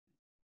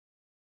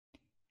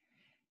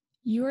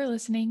You are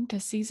listening to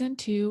Season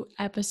 2,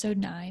 Episode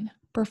 9,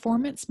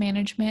 Performance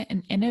Management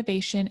and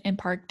Innovation in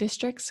Park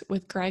Districts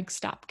with Greg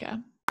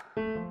Stopka.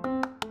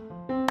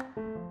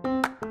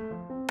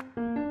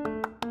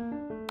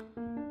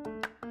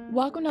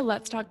 Welcome to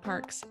Let's Talk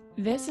Parks.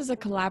 This is a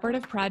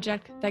collaborative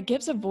project that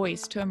gives a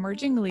voice to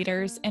emerging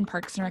leaders in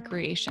parks and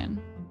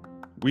recreation.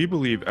 We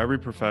believe every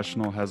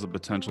professional has the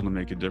potential to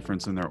make a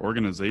difference in their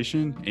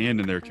organization and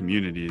in their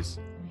communities.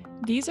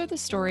 These are the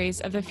stories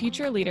of the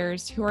future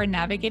leaders who are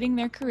navigating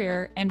their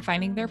career and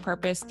finding their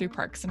purpose through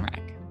Parks and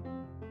Rec.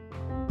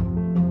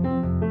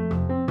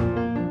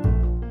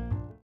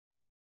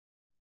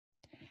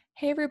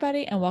 Hey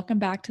everybody, and welcome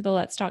back to the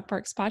Let's Talk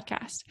Parks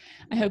podcast.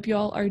 I hope you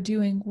all are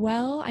doing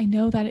well. I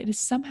know that it is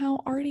somehow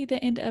already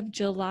the end of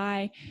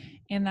July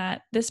and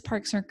that this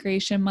Parks and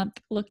Recreation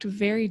month looked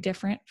very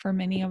different for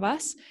many of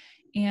us.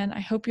 And I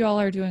hope you all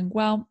are doing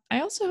well.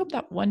 I also hope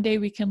that one day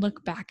we can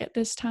look back at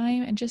this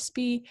time and just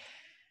be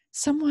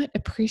somewhat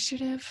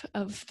appreciative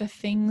of the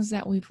things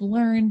that we've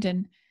learned,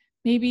 and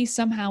maybe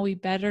somehow we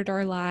bettered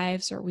our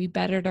lives or we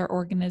bettered our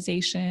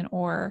organization,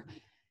 or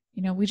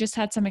we just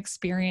had some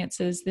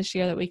experiences this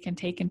year that we can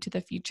take into the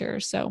future.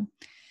 So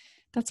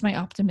that's my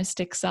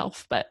optimistic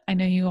self, but I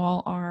know you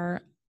all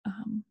are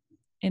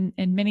in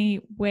many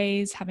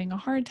ways having a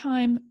hard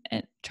time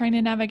at trying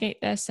to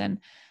navigate this, and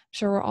I'm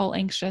sure we're all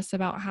anxious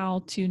about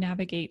how to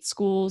navigate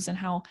schools and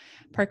how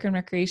park and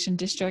recreation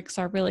districts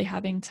are really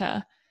having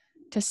to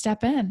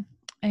step in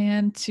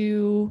and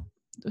to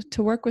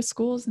work with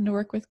schools and to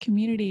work with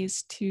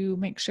communities to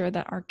make sure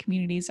that our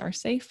communities are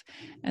safe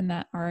and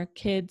that our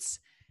kids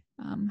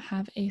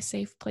have a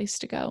safe place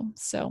to go.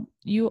 So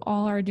you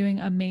all are doing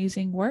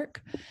amazing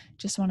work.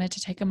 Just wanted to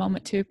take a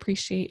moment to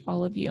appreciate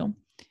all of you.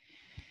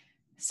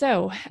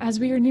 So as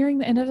we are nearing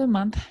the end of the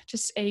month,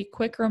 just a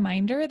quick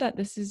reminder that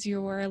this is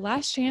your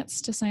last chance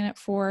to sign up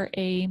for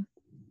the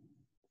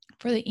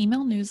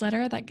email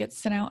newsletter that gets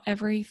sent out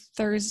every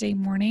Thursday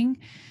morning.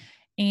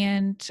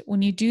 And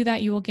when you do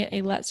that, you will get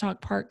a Let's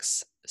Talk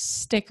Parks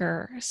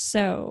sticker.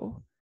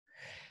 So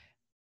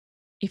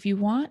if you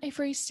want a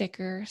free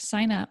sticker,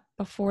 sign up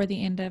before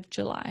the end of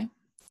July.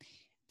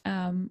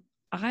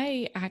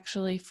 I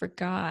actually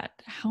forgot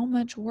how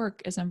much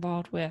work is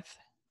involved with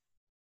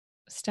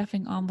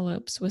stuffing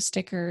envelopes with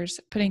stickers,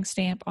 putting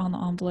stamp on the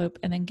envelope,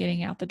 and then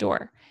getting out the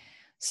door.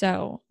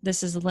 So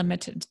this is a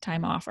limited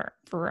time offer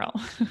for real.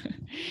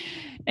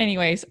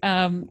 Anyways,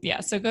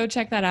 so go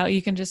check that out.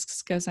 You can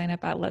just go sign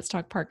up at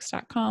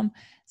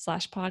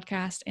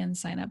letstalkparks.com/podcast and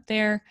sign up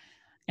there.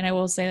 And I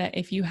will say that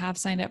if you have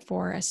signed up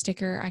for a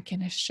sticker, I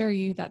can assure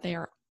you that they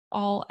are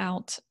all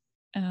out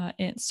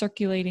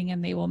circulating,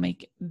 and they will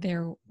make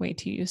their way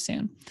to you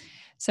soon.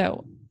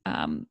 So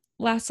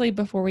lastly,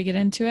 before we get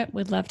into it,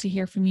 we'd love to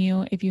hear from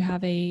you. If you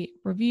have a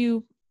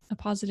review, a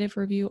positive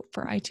review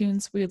for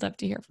iTunes, we would love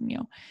to hear from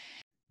you.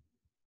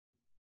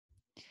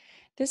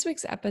 This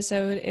week's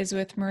episode is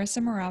with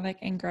Marissa Moravec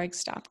and Greg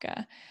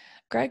Stopka.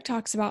 Greg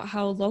talks about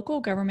how local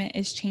government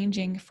is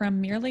changing from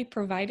merely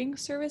providing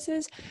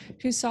services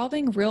to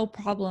solving real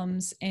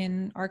problems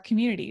in our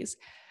communities.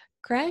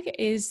 Greg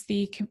is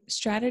the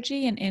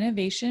Strategy and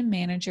Innovation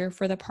Manager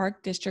for the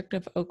Park District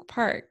of Oak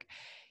Park.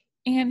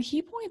 And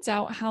he points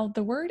out how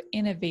the word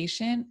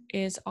innovation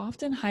is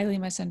often highly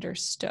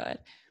misunderstood.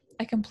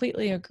 I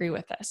completely agree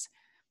with this.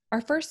 Our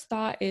first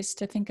thought is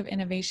to think of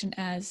innovation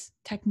as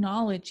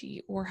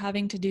technology or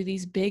having to do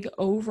these big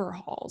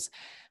overhauls.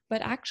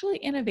 But actually,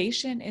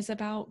 innovation is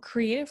about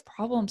creative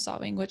problem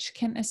solving, which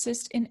can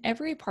assist in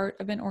every part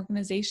of an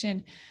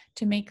organization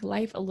to make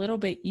life a little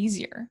bit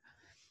easier.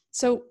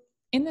 So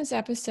in this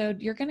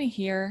episode, you're going to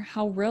hear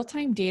how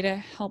real-time data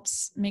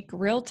helps make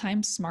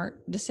real-time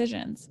smart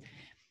decisions.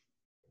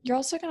 You're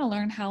also going to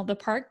learn how the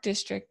Park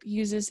District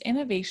uses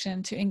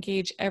innovation to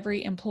engage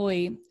every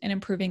employee in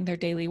improving their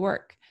daily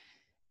work,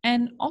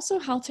 and also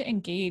how to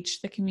engage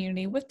the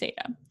community with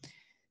data.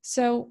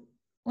 So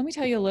let me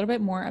tell you a little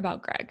bit more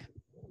about Greg.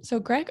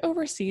 So Greg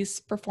oversees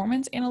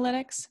performance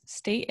analytics,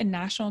 state and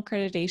national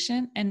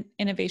accreditation, and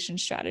innovation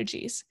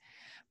strategies.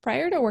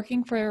 Prior to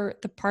working for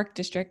the Park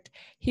District,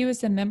 he was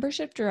the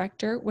membership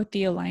director with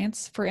the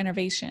Alliance for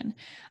Innovation,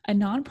 a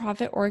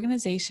nonprofit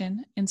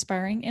organization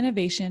inspiring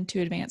innovation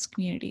to advance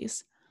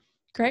communities.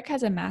 Greg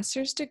has a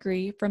master's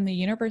degree from the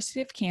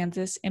University of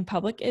Kansas in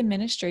public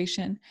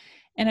administration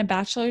and a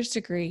bachelor's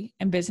degree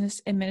in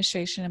business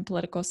administration and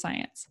political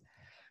science.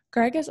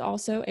 Greg is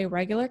also a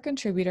regular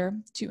contributor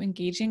to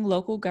Engaging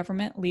Local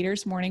Government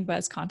Leaders Morning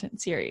Buzz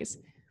content series.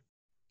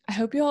 I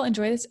hope you all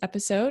enjoy this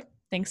episode.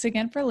 Thanks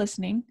again for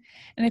listening.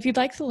 And if you'd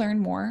like to learn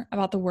more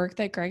about the work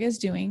that Greg is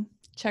doing,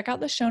 check out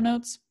the show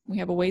notes. We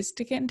have a ways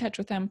to get in touch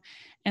with him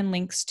and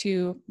links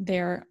to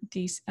the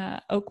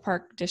Oak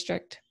Park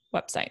District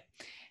website.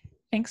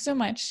 Thanks so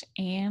much,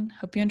 and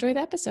hope you enjoy the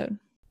episode.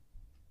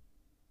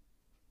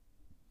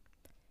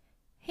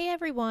 Hey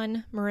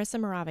everyone, Marissa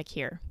Moravec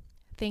here.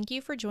 Thank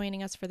you for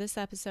joining us for this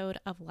episode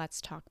of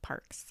Let's Talk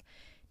Parks.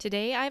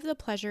 Today I have the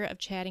pleasure of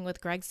chatting with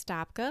Greg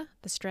Stopka,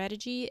 the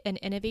Strategy and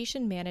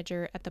Innovation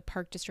Manager at the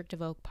Park District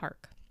of Oak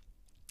Park.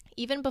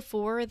 Even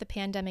before the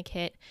pandemic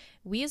hit,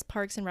 we as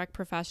Parks and Rec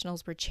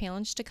professionals were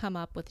challenged to come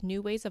up with new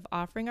ways of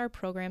offering our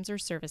programs or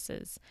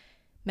services.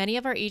 Many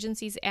of our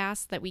agencies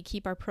ask that we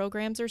keep our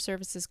programs or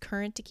services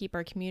current to keep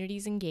our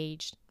communities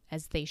engaged,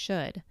 as they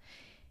should.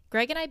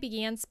 Greg and I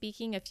began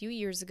speaking a few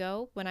years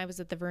ago when I was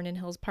at the Vernon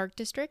Hills Park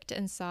District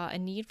and saw a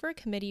need for a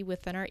committee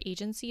within our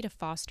agency to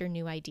foster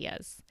new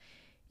ideas.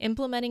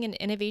 Implementing an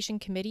innovation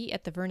committee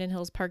at the Vernon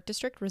Hills Park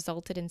District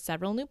resulted in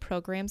several new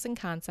programs and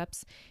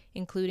concepts,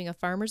 including a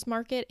farmer's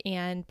market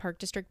and Park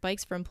District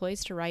bikes for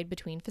employees to ride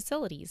between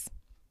facilities.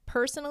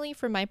 Personally,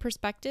 from my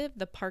perspective,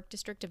 the Park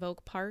District of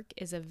Oak Park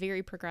is a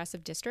very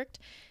progressive district,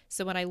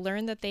 so when I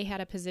learned that they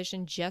had a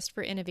position just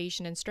for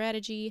innovation and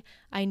strategy,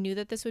 I knew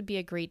that this would be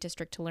a great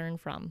district to learn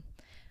from.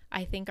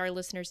 I think our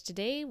listeners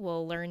today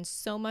will learn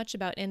so much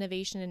about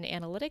innovation and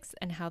analytics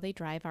and how they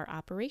drive our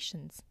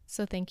operations.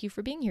 So thank you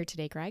for being here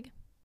today, Greg.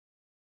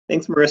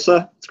 Thanks,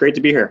 Marissa. It's great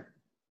to be here.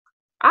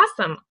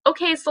 Awesome.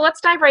 Okay, so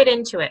let's dive right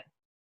into it.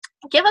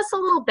 Give us a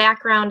little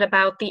background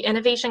about the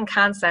innovation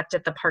concept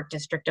at the Park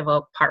District of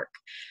Oak Park.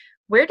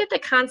 Where did the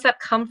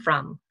concept come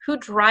from? Who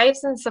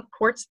drives and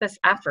supports this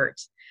effort?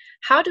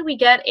 How do we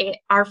get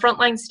our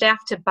frontline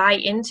staff to buy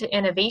into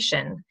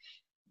innovation?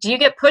 Do you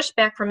get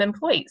pushback from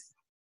employees?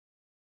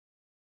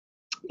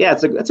 Yeah,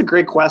 that's a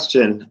great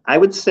question. I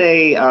would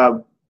say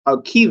a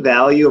key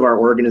value of our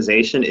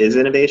organization is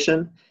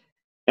innovation.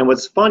 And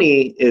what's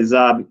funny is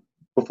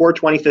before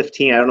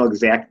 2015, I don't know the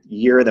exact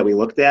year that we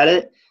looked at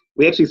it,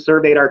 we actually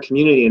surveyed our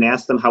community and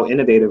asked them how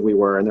innovative we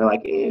were. And they're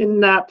like, you're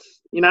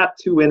not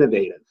too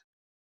innovative.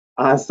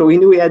 So we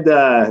knew we had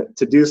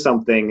to do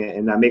something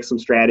and make some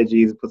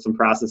strategies, put some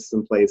processes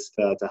in place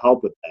to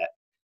help with that.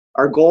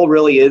 Our goal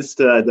really is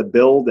to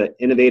build an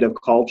innovative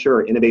culture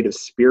or innovative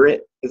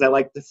spirit, as I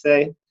like to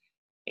say.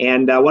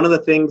 And one of the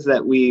things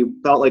that we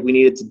felt like we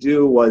needed to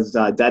do was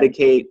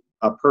dedicate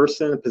a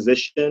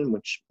position,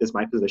 which is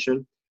my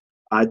position,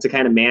 to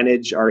kind of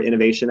manage our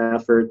innovation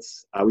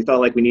efforts. We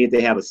felt like we needed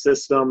to have a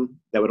system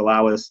that would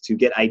allow us to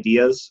get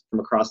ideas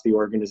from across the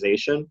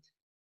organization.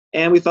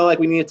 And we felt like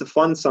we needed to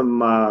fund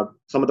some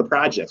of the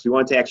projects. We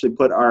wanted to actually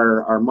put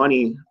our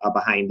money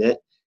behind it.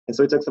 And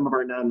so we took some of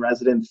our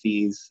non-resident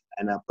fees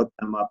and put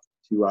them up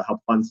to help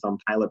fund some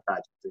pilot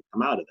projects that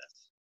come out of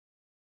this.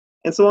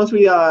 And so once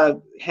we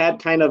had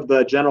kind of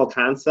the general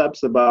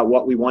concepts about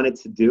what we wanted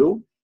to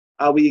do,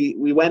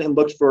 we went and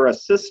looked for a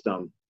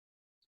system.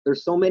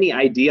 There's so many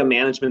idea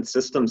management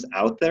systems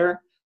out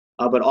there,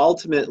 but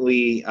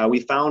ultimately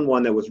we found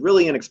one that was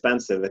really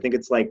inexpensive. I think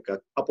it's like a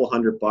couple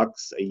 $100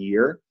 a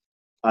year.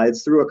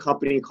 It's through a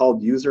company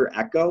called User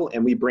Echo,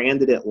 and we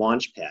branded it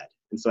Launchpad.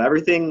 And so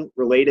everything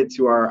related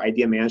to our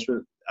idea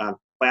management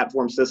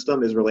platform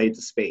system is related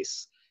to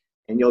space.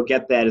 And you'll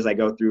get that as I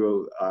go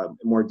through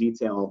more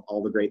detail,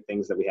 all the great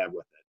things that we have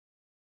with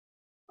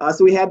it.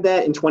 So we had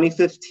that in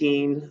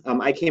 2015.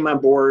 I came on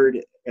board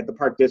at the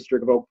Park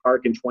District of Oak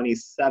Park in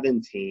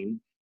 2017.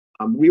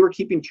 We were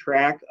keeping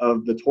track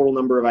of the total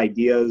number of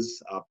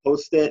ideas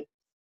posted.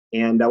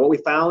 And what we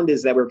found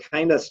is that we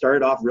kind of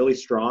started off really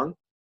strong.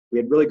 We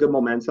had really good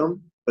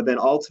momentum, but then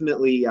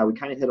ultimately we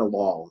kind of hit a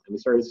lull. And we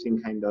started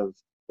seeing kind of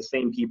the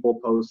same people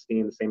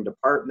posting, the same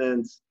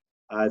departments.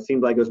 It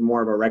seemed like it was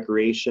more of a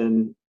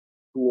recreation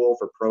tool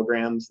for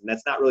programs, and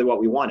that's not really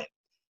what we wanted.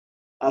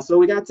 So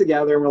we got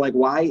together and we're like,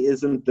 why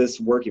isn't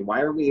this working?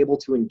 Why aren't we able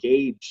to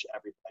engage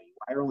everybody?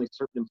 Why are only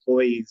certain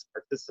employees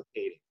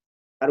participating?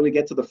 How do we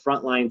get to the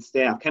frontline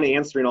staff? Kind of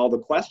answering all the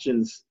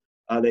questions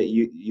that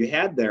you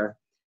had there.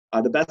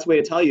 The best way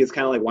to tell you is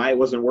kind of like why it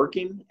wasn't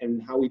working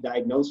and how we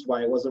diagnosed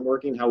why it wasn't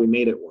working, how we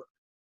made it work.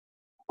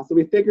 So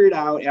we figured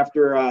out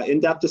after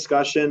in-depth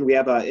discussion, we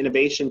have an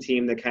innovation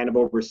team that kind of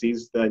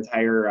oversees the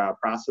entire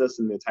process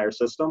and the entire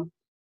system,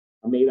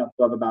 made up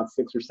of about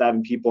 6 or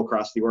 7 people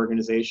across the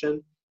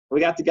organization. We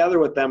got together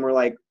with them. We're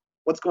like,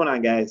 what's going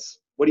on, guys?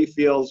 What do you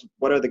feel?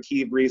 What are the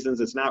key reasons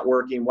it's not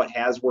working? What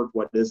has worked?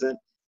 What isn't?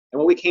 And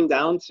what we came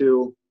down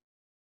to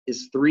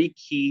is 3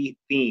 key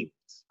themes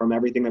from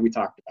everything that we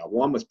talked about.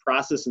 One was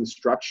process and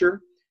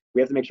structure.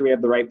 We have to make sure we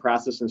have the right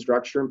process and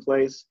structure in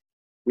place.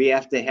 We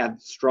have to have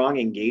strong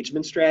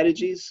engagement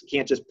strategies. You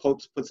can't just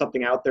put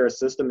something out there, a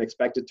system,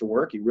 expect it to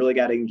work. You really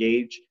got to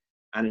engage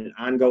on an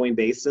ongoing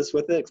basis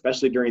with it,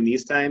 especially during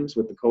these times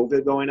with the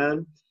COVID going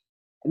on.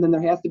 And then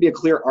there has to be a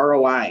clear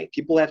ROI.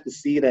 People have to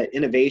see that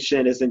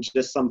innovation isn't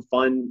just some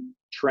fun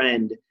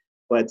trend,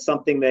 but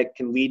something that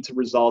can lead to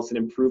results and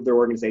improve their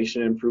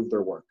organization and improve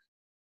their work.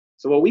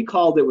 So what we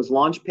called it was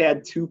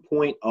Launchpad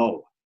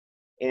 2.0.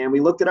 And we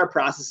looked at our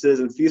processes,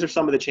 and these are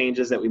some of the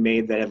changes that we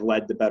made that have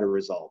led to better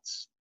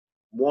results.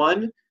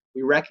 One,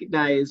 we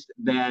recognized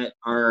that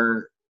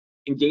our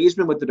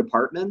engagement with the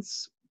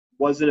departments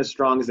wasn't as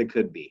strong as it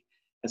could be.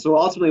 And so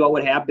ultimately what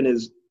would happen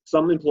is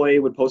some employee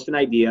would post an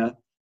idea,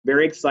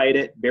 very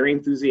excited, very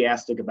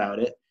enthusiastic about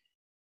it.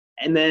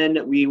 And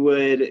then we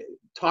would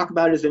talk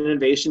about it as an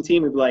innovation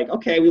team. We'd be like,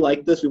 okay, we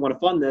like this, we want to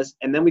fund this.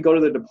 And then we go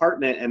to the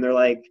department and they're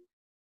like,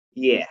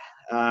 yeah,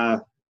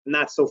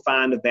 not so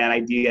fond of that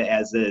idea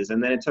as is.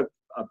 And then it took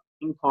a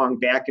ping pong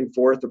back and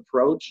forth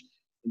approach.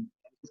 And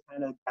it just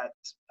kind of got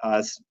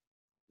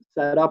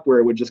set up where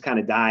it would just kind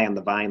of die on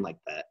the vine like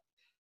that.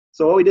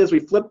 So what we did is we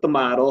flipped the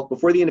model.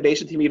 Before the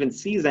innovation team even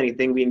sees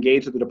anything, we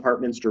engage with the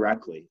departments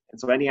directly. And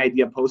so any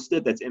idea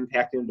posted that's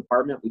impacting the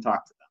department, we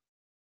talk to them.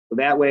 So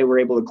that way we're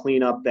able to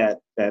clean up that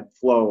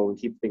flow and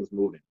keep things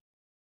moving.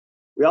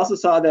 We also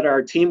saw that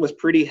our team was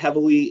pretty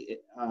heavily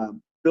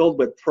filled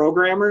with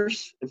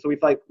programmers. And so we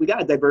thought, we got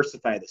to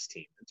diversify this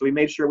team. And so we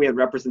made sure we had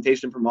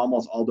representation from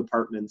almost all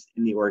departments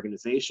in the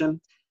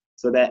organization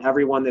so that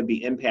everyone that'd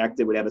be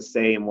impacted would have a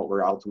say in what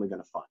we're ultimately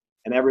going to fund.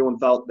 And everyone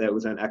felt that it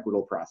was an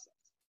equitable process.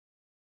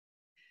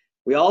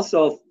 We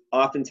also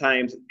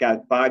oftentimes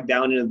got bogged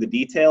down into the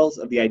details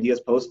of the ideas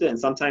posted, and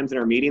sometimes in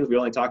our meetings we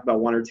only talk about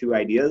 1 or 2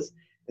 ideas.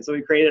 And so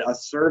we created a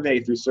survey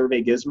through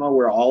Survey Gizmo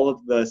where all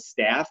of the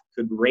staff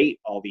could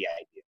rate all the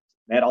ideas.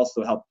 That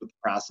also helped with the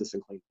process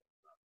and clean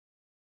things up.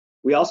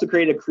 We also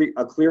created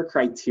a clear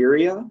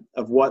criteria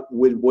of what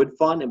we would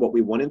fund and what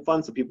we wouldn't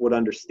fund so people would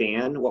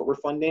understand what we're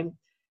funding.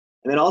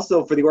 And then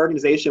also for the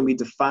organization, we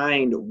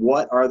defined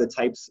what are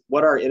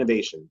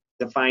innovation,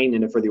 defined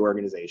in it for the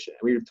organization.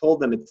 And we told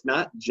them it's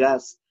not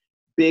just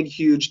big,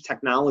 huge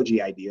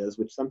technology ideas,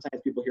 which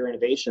sometimes people hear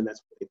innovation,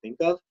 that's what they think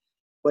of,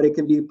 but it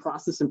can be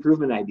process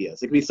improvement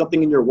ideas. It could be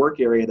something in your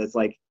work area that's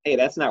like, hey,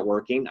 that's not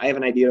working. I have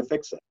an idea to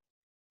fix it.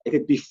 It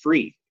could be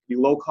free, it could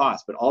be low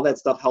cost, but all that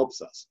stuff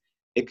helps us.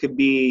 It could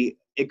be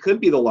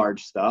the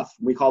large stuff.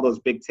 We call those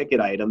big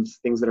ticket items,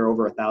 things that are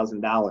over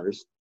 $1,000.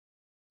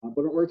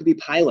 Or it could be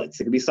pilots.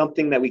 It could be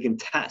something that we can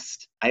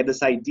test. I have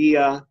this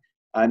idea.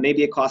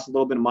 Maybe it costs a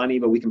little bit of money,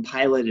 but we can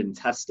pilot it and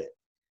test it.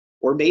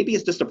 Or maybe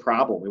it's just a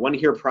problem. We want to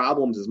hear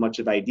problems as much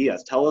as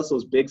ideas. Tell us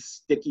those big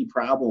sticky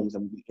problems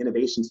and the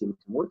innovation team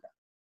can work on.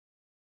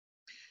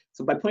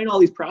 So by putting all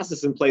these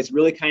processes in place,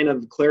 really kind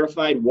of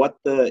clarified what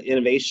the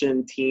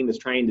innovation team is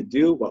trying to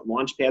do, what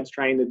Launchpad's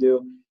trying to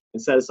do,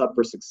 and set us up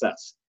for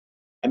success.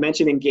 I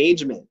mentioned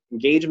engagement.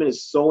 Engagement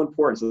is so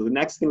important. So the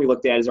next thing we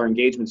looked at is our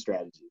engagement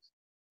strategies.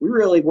 We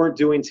really weren't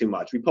doing too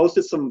much. We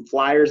posted some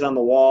flyers on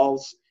the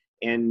walls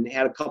and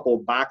had a couple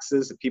of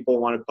boxes if people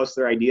wanted to post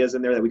their ideas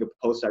in there that we could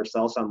post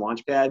ourselves on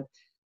Launchpad,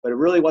 but it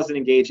really wasn't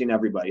engaging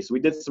everybody. So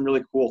we did some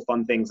really cool,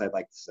 fun things, I'd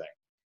like to say.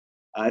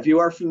 If you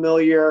are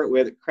familiar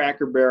with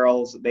Cracker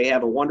Barrels, they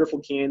have a wonderful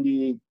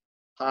candy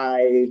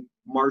pie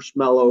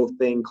marshmallow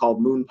thing called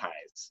Moon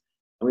Pies.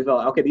 And we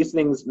felt, okay, these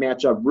things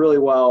match up really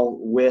well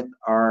with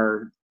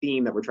our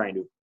theme that we're trying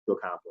to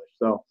accomplish.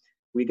 So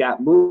we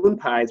got Moon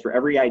Pies for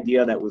every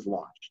idea that was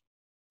launched.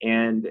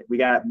 And we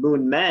got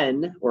Moon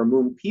Men or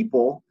Moon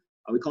People.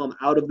 We call them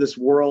Out of This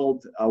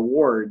World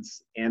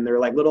awards. And they're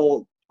like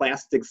little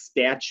plastic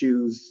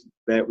statues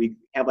that we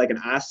have like an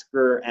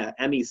Oscar,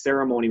 Emmy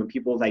ceremony when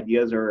people's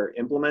ideas are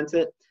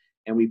implemented.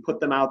 And we put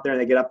them out there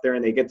and they get up there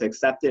and they get to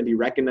accept it and be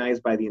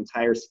recognized by the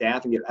entire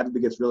staff and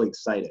everybody gets really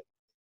excited.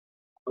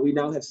 We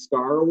now have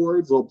Star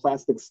Awards, little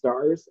plastic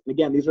stars. And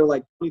again, these are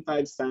like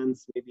 25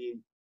 cents, maybe,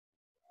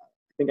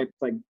 I think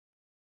it's like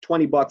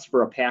 $20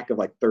 for a pack of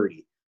like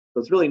 30. So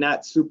it's really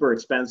not super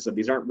expensive.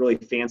 These aren't really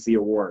fancy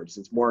awards.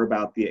 It's more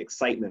about the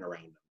excitement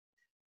around them.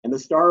 And the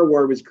Star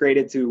Award was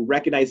created to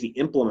recognize the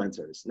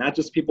implementers, not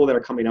just people that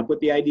are coming up with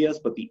the ideas,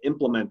 but the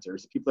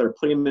implementers, people that are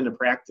putting them into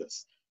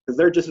practice, because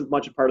they're just as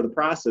much a part of the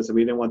process and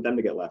we didn't want them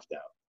to get left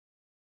out.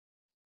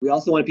 We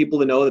also wanted people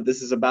to know that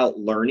this is about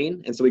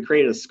learning. And so we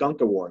created a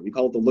skunk award. We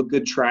call it the Look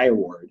Good Try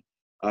Award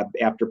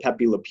after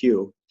Pepe Le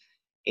Pew.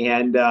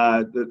 And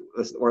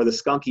or the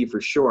Skunky for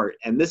short.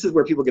 And this is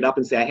where people get up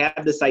and say, I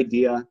have this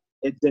idea,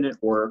 it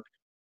didn't work,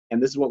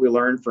 and this is what we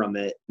learned from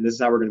it, and this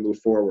is how we're going to move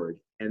forward.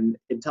 And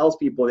it tells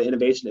people that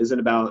innovation isn't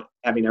about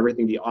having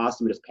everything be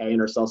awesome and just patting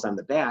ourselves on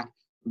the back,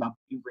 it's about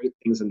putting great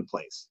things into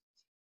place.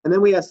 And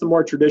then we have some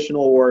more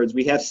traditional awards.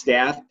 We have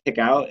staff pick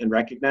out and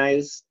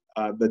recognize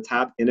the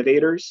top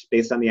innovators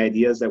based on the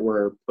ideas that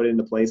were put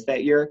into place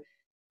that year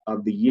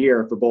of the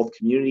year for both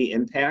community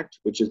impact,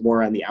 which is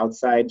more on the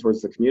outside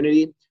towards the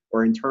community,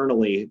 or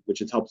internally,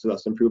 which helps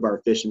us improve our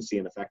efficiency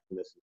and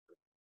effectiveness.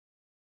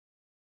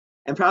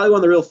 And probably one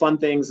of the real fun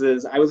things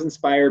is I was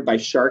inspired by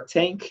Shark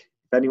Tank.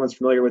 If anyone's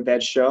familiar with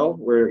that show,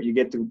 where you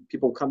get to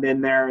people come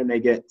in there and they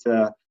get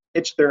to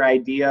pitch their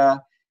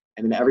idea,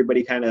 and then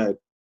everybody kind of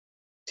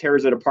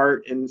tears it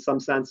apart in some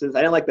senses. I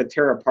didn't like the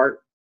tear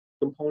apart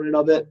component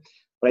of it,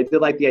 but I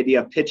did like the idea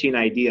of pitching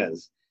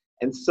ideas.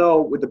 And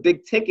so with the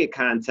big ticket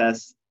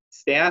contest,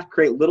 staff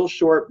create little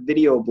short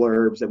video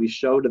blurbs that we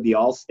show to the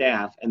all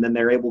staff, and then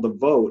they're able to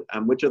vote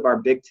on which of our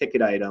big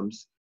ticket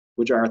items,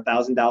 which are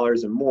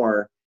 $1,000 and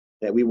more,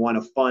 that we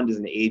want to fund as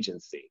an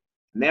agency.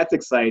 And that's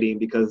exciting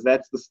because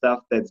that's the stuff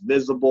that's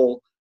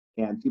visible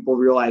and people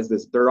realize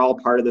this, they're all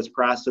part of this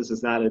process.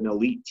 It's not an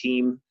elite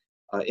team,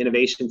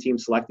 innovation team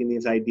selecting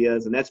these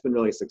ideas, and that's been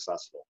really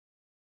successful.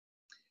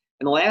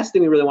 And the last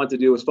thing we really want to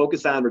do is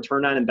focus on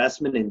return on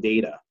investment and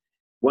data.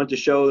 We want to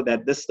show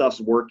that this stuff's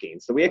working.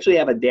 So we actually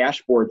have a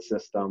dashboard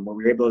system where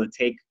we're able to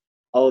take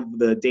all of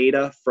the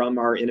data from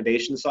our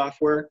innovation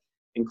software,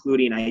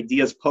 including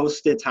ideas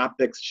posted,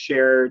 topics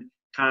shared,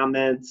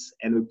 comments,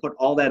 and we put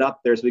all that up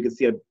there so we can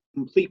see a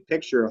complete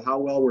picture of how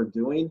well we're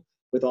doing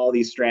with all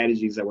these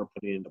strategies that we're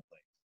putting into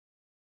place.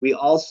 We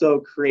also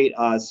create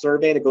a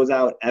survey that goes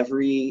out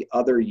every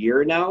other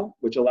year now,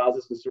 which allows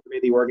us to survey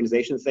the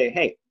organization and say,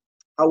 hey,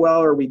 how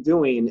well are we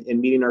doing in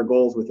meeting our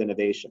goals with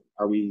innovation?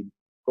 Are we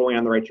going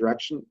on the right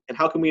direction? And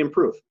how can we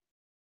improve?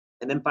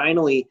 And then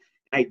finally,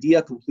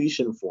 idea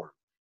completion form.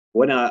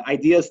 When an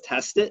idea is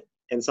tested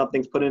and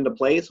something's put into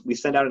place, we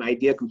send out an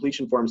idea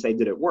completion form and say,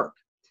 did it work?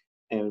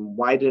 And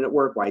why didn't it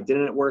work? Why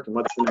didn't it work? And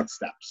what's the next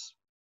steps?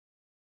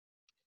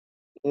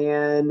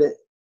 And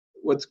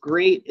what's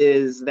great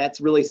is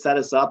that's really set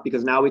us up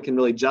because now we can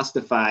really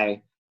justify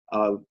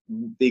the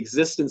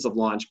existence of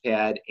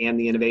Launchpad and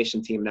the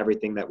innovation team and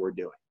everything that we're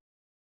doing.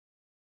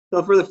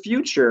 So for the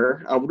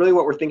future, really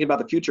what we're thinking about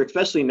the future,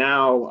 especially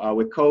now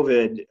with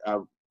COVID,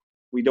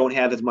 we don't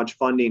have as much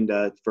funding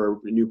for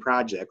new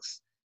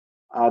projects.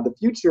 The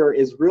future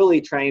is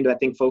really trying to, I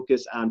think,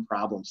 focus on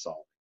problem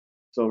solving.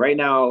 So right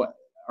now,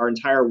 our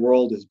entire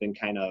world has been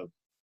kind of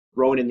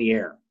thrown in the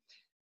air.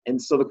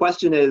 And so the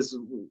question is,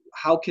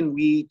 how can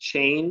we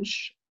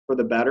change for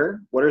the better?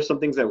 What are some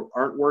things that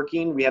aren't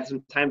working? We have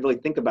some time to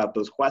really think about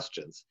those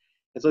questions.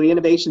 And so the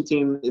innovation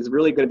team is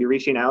really going to be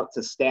reaching out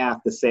to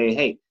staff to say,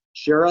 hey,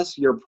 share us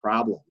your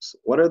problems.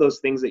 What are those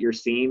things that you're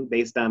seeing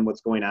based on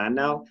what's going on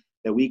now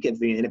that we can,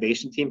 the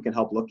innovation team can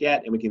help look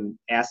at, and we can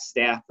ask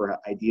staff for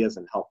ideas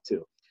and help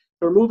too.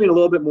 So we're moving a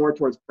little bit more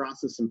towards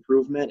process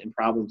improvement and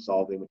problem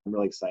solving, which I'm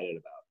really excited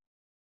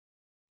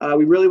about.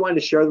 We really wanted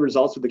to share the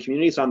results with the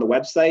community. So on the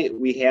website,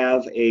 we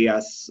have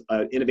a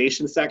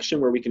innovation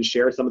section where we can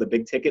share some of the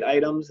big ticket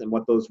items and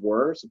what those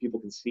were so people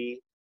can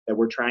see that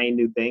we're trying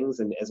new things.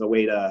 And as a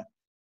way to,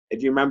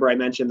 if you remember, I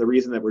mentioned the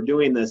reason that we're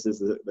doing this is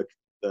the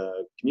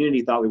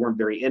community thought we weren't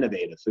very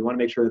innovative. So we want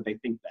to make sure that they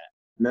think that.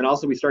 And then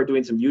also we started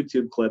doing some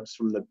YouTube clips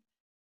from the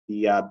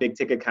big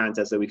ticket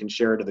contest that we can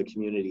share to the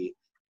community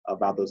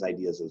about those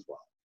ideas as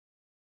well.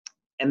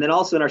 And then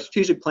also in our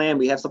strategic plan,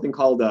 we have something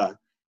called a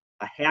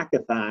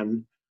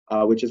hackathon,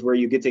 which is where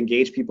you get to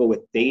engage people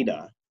with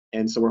data.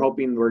 And so we're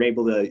hoping we're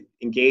able to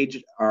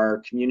engage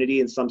our community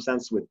in some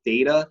sense with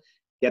data,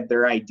 get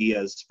their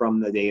ideas from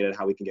the data and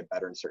how we can get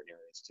better in certain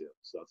areas too.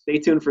 So stay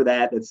tuned for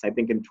that. It's, I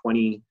think, in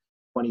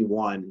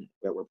 2021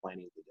 that we're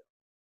planning to do.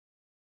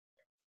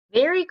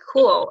 Very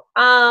cool.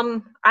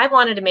 I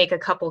wanted to make a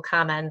couple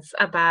comments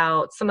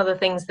about some of the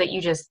things that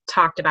you just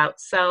talked about.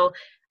 So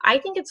I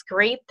think it's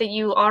great that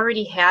you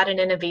already had an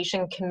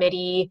innovation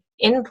committee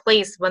in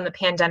place when the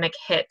pandemic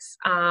hit.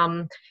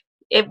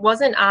 It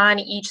wasn't on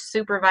each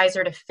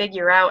supervisor to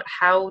figure out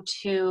how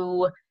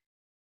to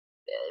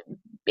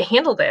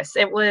handle this.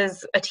 It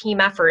was a team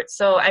effort.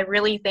 So I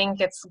really think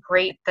it's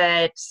great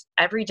that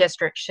every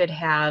district should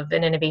have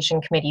an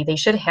innovation committee. They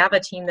should have a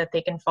team that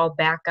they can fall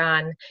back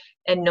on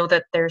and know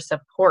that there's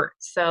support.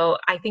 So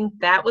I think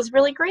that was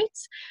really great.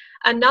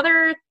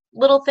 Another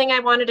little thing I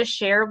wanted to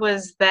share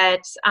was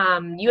that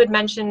you had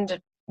mentioned,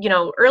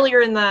 earlier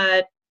in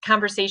the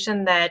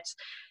conversation that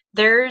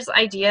there's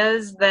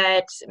ideas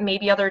that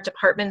maybe other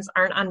departments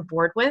aren't on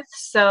board with.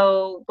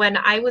 So when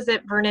I was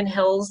at Vernon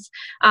Hills,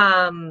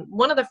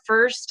 one of the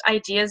first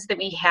ideas that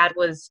we had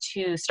was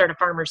to start a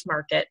farmer's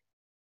market.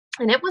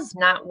 And it was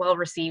not well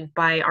received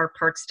by our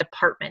parks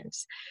department.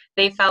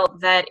 They felt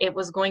that it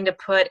was going to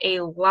put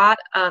a lot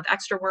of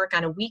extra work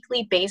on a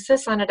weekly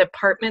basis on a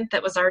department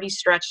that was already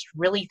stretched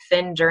really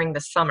thin during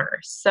the summer.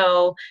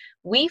 So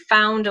we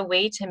found a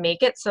way to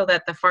make it so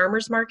that the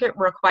farmers market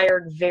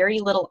required very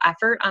little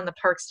effort on the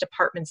parks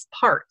department's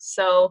part.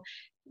 So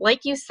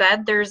like you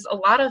said, there's a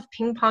lot of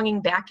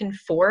ping-ponging back and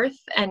forth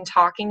and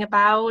talking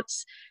about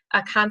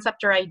a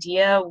concept or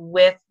idea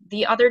with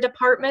the other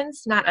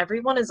departments. Not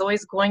everyone is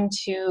always going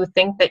to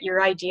think that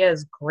your idea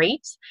is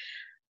great.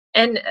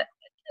 And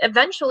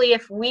eventually,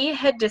 if we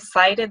had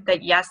decided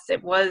that yes, there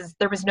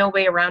was no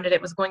way around it,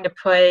 it was going to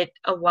put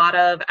a lot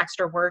of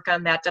extra work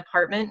on that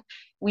department,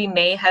 we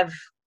may have,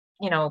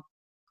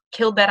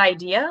 killed that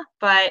idea.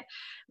 But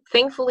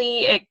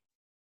thankfully,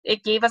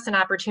 it gave us an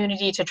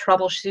opportunity to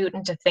troubleshoot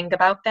and to think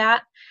about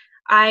that.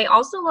 I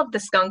also love the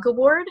Skunk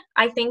Award.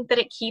 I think that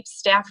it keeps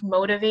staff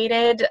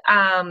motivated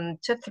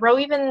to throw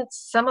even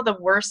some of the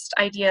worst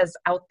ideas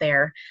out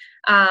there.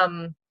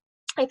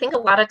 I think a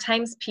lot of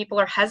times people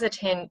are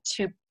hesitant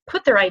to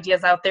put their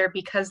ideas out there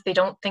because they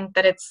don't think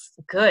that it's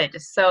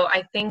good. So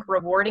I think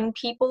rewarding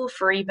people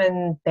for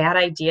even bad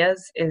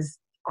ideas is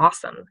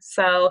awesome.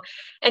 So,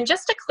 and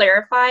just to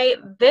clarify,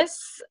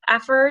 this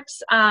effort,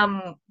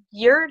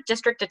 your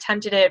district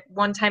attempted it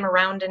one time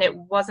around and it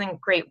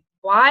wasn't great.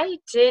 Why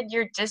did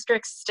your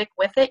district stick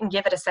with it and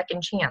give it a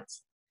second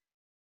chance?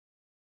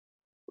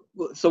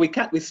 So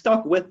we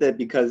stuck with it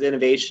because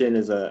innovation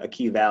is a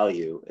key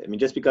value. I mean,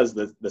 just because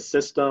the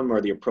system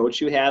or the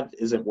approach you have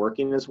isn't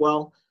working as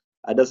well,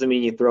 doesn't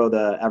mean you throw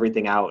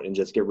everything out and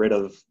just get rid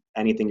of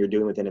anything you're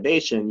doing with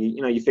innovation.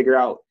 You figure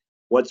out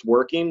what's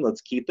working, let's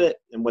keep it,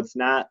 and what's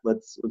not,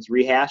 let's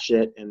rehash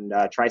it and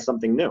try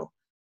something new.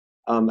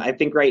 I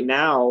think right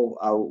now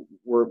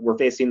we're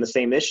facing the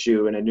same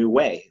issue in a new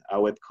way.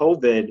 With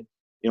COVID,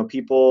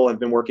 people have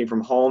been working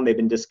from home, they've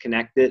been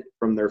disconnected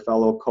from their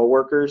fellow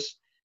coworkers,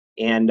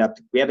 and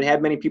we haven't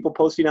had many people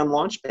posting on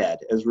Launchpad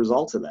as a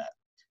result of that.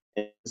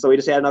 And so we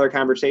just had another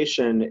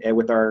conversation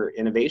with our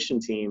innovation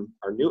team,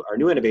 our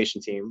new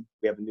innovation team.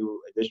 We have a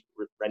new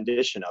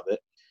rendition of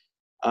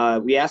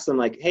it. We asked them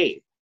like,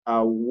 hey,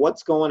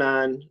 what's going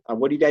on?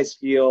 What do you guys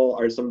feel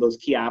are some of those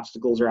key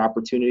obstacles or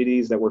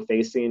opportunities that we're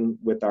facing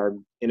with our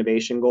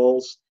innovation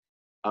goals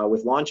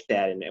with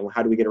Launchpad, and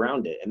how do we get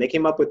around it? And they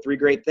came up with 3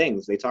 great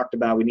things. They talked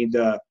about we need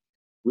to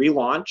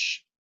relaunch,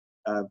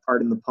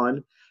 pardon the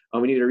pun,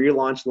 we need to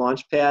relaunch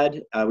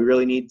Launchpad. We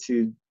really need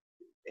to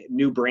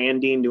new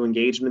branding, new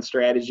engagement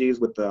strategies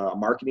with a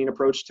marketing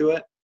approach to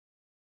it.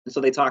 And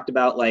so they talked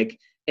about like,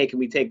 hey, can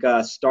we take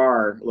a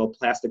little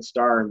plastic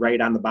star, and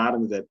write on the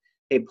bottom of it,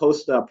 hey,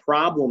 post a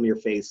problem you're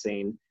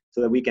facing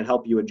so that we can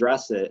help you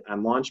address it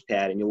on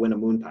Launchpad and you'll win a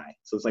moon pie.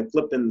 So it's like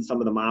flipping some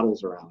of the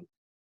models around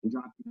and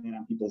dropping it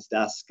on people's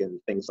desk and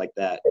things like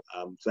that.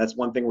 So that's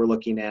one thing we're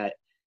looking at.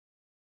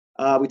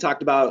 We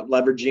talked about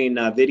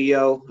leveraging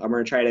video. I'm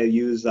going to try to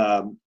use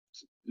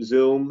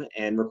Zoom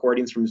and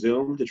recordings from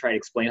Zoom to try to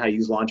explain how to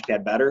use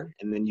Launchpad better,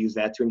 and then use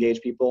that to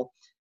engage people.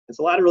 It's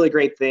a lot of really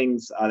great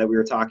things that we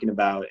were talking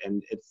about,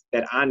 and it's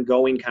that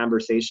ongoing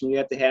conversation you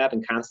have to have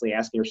and constantly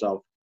asking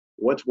yourself,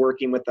 what's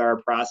working with our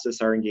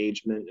process, our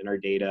engagement, and our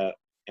data,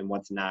 and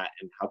what's not,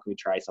 and how can we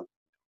try something?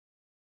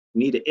 You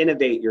need to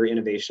innovate your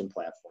innovation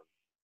platform.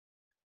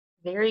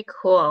 Very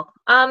cool.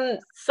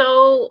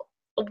 So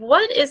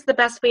what is the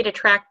best way to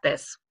track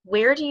this?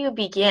 Where do you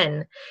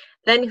begin?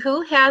 Then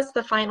who has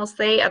the final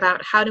say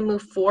about how to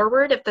move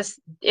forward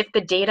if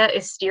the data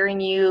is steering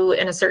you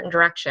in a certain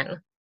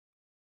direction?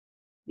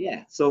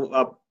 Yeah,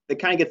 so it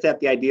kind of gets at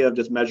the idea of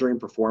just measuring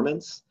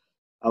performance,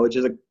 which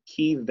is a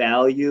key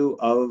value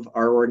of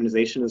our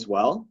organization as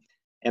well.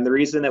 And the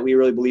reason that we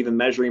really believe in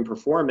measuring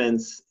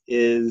performance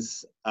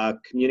is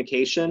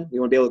communication. We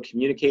want to be able to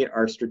communicate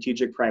our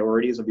strategic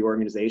priorities of the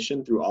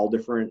organization through all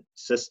different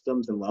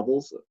systems and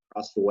levels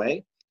across the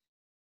way.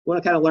 We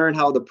want to kind of learn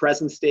how the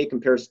present state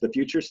compares to the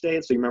future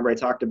state. So you remember I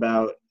talked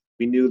about,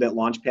 we knew that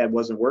Launchpad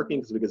wasn't working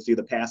because we could see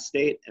the past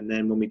state. And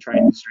then when we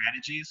tried new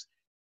strategies,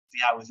 see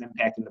how it was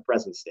impacting the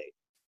present state.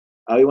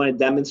 We want to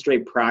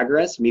demonstrate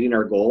progress, meeting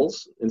our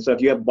goals. And so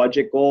if you have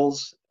budget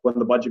goals, one of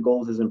the budget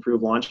goals is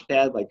improve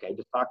Launchpad, like I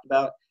just talked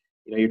about.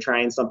 You know, you're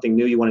trying something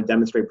new, you want to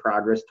demonstrate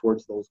progress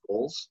towards those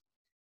goals.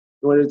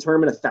 You want to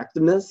determine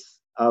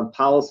effectiveness of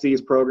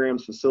policies,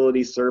 programs,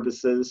 facilities,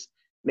 services,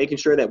 making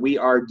sure that we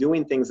are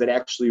doing things that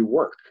actually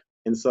work.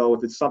 And so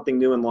if it's something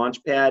new in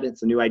Launchpad,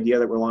 it's a new idea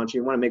that we're launching,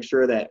 you want to make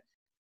sure that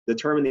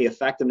determine the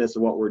effectiveness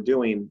of what we're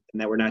doing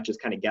and that we're not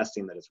just kind of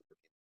guessing that it's working.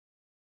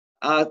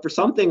 For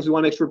some things, we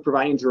want to make sure we're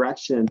providing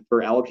direction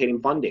for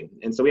allocating funding.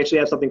 And so we actually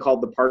have something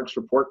called the Parks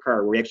Report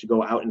Card, where we actually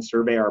go out and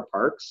survey our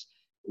parks,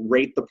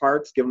 rate the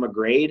parks, give them a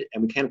grade,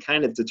 and we can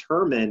kind of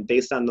determine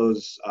based on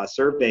those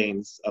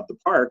surveyings of the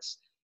parks,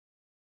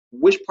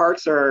 which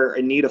parks are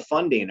in need of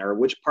funding or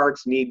which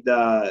parks need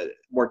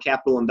more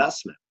capital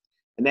investment.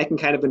 And that can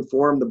kind of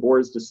inform the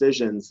board's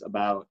decisions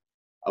about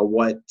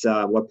what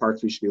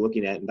parks we should be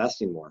looking at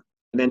investing more.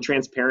 And then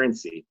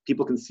transparency.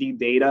 People can see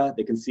data,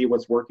 they can see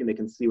what's working, they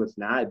can see what's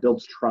not. It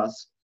builds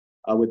trust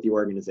with the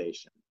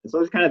organization. And so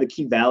those are kind of the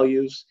key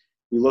values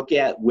we look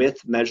at with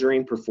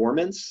measuring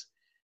performance.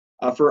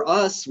 For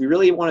us, we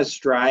really want to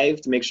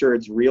strive to make sure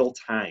it's real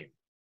time.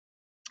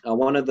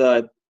 One of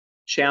the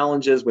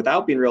challenges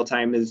without being real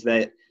time is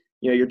that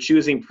you're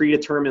choosing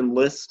predetermined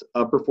list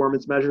of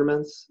performance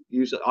measurements.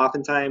 Usually,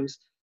 oftentimes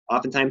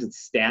it's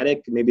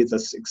static. Maybe it's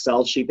an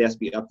Excel sheet that has to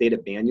be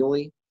updated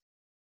manually.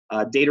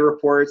 Data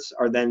reports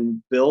are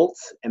then built,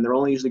 and they're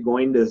only usually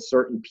going to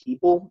certain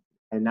people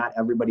and not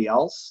everybody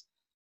else.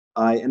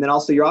 And then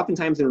also, you're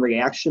oftentimes in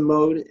reaction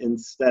mode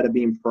instead of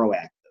being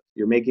proactive.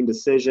 You're making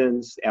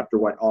decisions after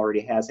what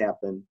already has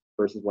happened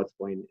versus what's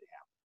going to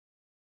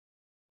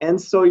happen.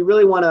 And so you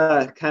really want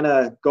to kind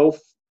of go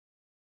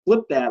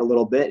flip that a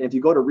little bit. And if you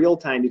go to real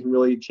time, you can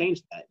really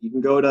change that. You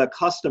can go to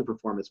custom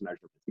performance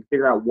measurements. You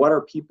figure out what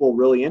are people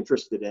really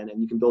interested in,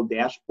 and you can build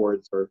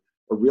dashboards or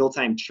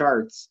real-time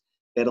charts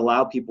that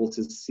allow people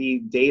to see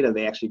data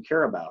they actually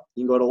care about.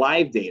 You can go to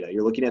live data.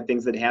 You're looking at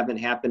things that haven't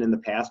happened in the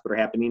past but are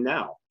happening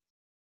now.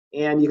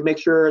 And you can make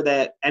sure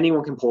that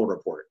anyone can pull a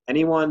report.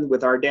 Anyone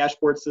with our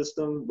dashboard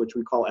system, which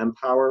we call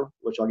Empower,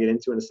 which I'll get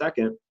into in a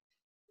second,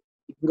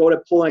 you can go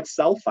to pull an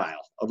Excel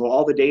file of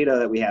all the data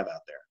that we have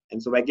out there.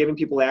 And so by giving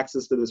people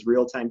access to this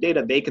real-time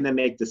data, they can then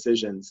make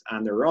decisions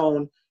on their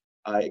own.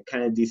 It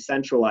kind of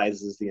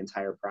decentralizes the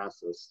entire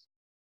process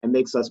and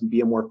makes us be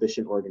a more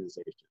efficient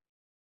organization.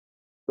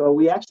 So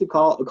we actually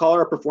call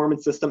our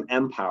performance system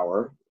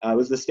Empower. It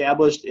was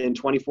established in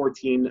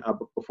 2014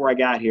 before I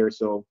got here,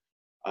 so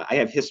I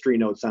have history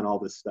notes on all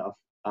this stuff.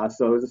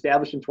 So it was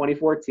established in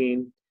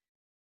 2014.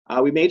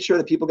 We made sure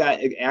that people got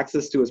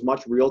access to as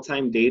much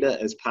real-time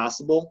data as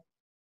possible.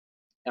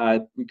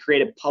 We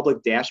created a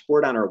public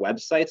dashboard on our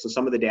website, so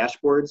some of the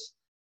dashboards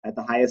at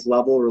the highest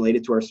level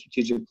related to our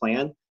strategic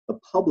plan, the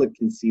public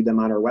can see them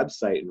on our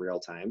website in real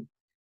time.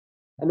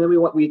 And then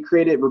we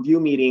created review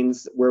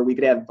meetings where we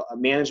could have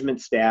management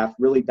staff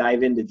really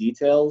dive into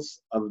details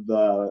of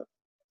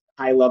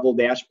high-level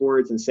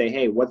dashboards and say,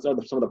 hey, what are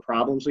some of the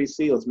problems we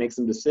see? Let's make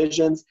some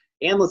decisions,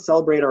 and let's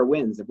celebrate our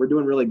wins. If we're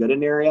doing really good in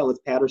an area, let's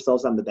pat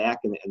ourselves on the back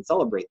and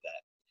celebrate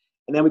that.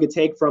 And then we could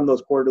take from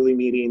those quarterly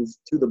meetings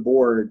to the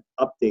board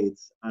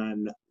updates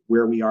on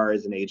where we are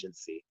as an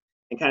agency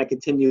and kind of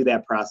continue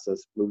that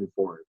process moving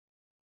forward.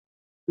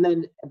 And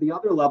then at the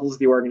other levels of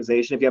the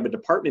organization, if you have a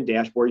department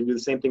dashboard, you do the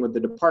same thing with the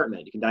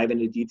department. You can dive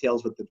into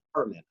details with the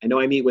department. I know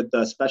I meet with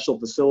the special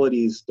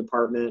facilities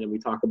department and we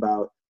talk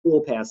about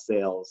pool pass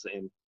sales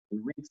and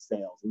rink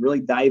sales and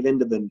really dive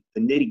into the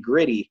nitty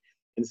gritty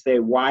and say,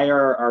 why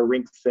are our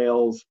rink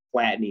sales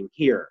flattening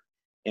here?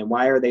 And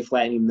why are they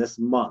flattening this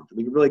month?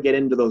 We can really get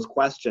into those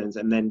questions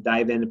and then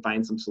dive in and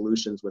find some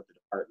solutions with the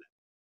department.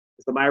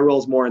 So my role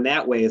is more in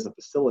that way as a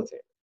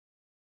facilitator.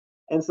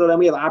 And so then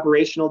we have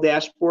operational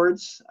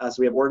dashboards. So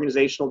we have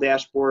organizational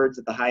dashboards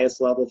at the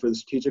highest level for the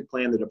strategic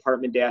plan, the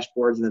department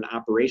dashboards, and then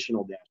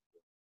operational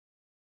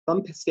dashboards.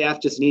 Some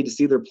staff just need to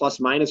see their plus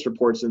minus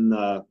reports in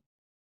the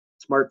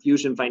Smart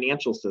Fusion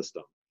financial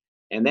system.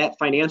 And that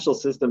financial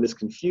system is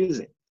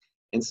confusing.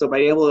 And so by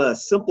being able to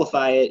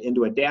simplify it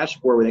into a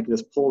dashboard where they can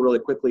just pull really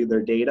quickly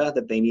their data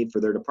that they need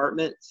for their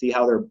department, see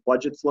how their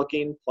budget's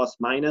looking, plus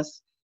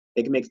minus,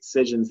 they can make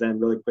decisions then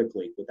really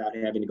quickly without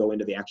having to go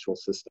into the actual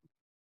system.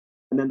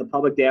 And then the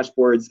public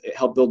dashboards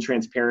help build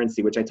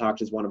transparency, which I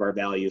talked is one of our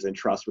values, and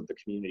trust with the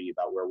community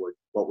about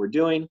what we're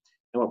doing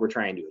and what we're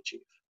trying to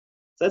achieve.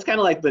 So that's kind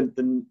of like the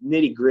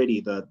nitty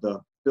gritty,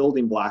 the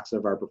building blocks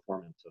of our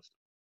performance system.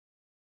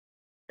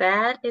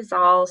 That is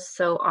all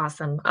so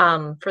awesome.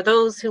 For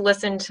those who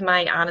listened to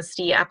my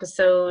honesty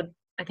episode,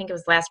 I think it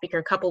was last week or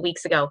a couple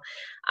weeks ago,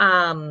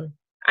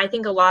 I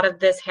think a lot of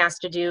this has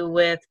to do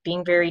with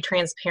being very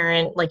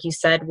transparent, like you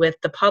said, with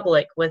the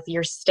public, with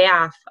your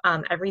staff.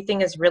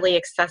 Everything is really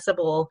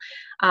accessible.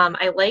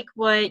 I like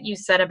what you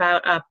said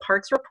about a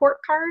parks report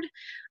card.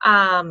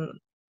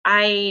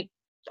 I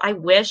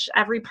wish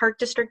every park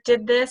district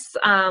did this,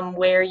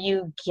 where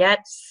you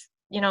get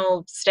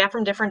staff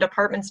from different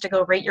departments to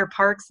go rate your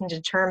parks and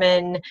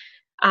determine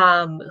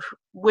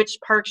which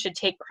park should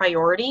take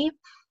priority.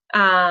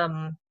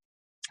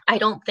 I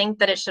don't think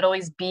that it should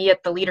always be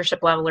at the leadership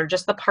level or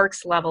just the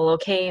parks level.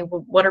 Okay,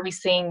 what are we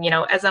seeing?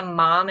 As a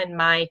mom in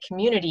my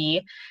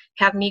community,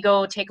 have me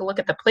go take a look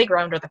at the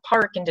playground or the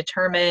park and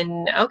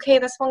determine, okay,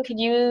 this one could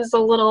use a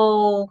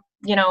little,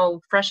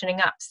 freshening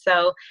up.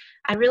 So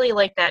I really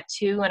like that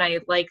too. And I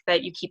like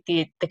that you keep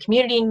the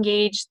community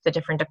engaged, the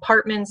different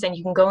departments, and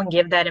you can go and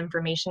give that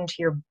information to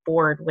your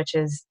board, which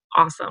is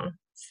awesome.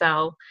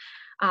 So,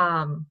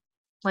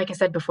 like I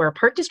said before,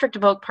 Park District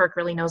of Oak Park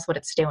really knows what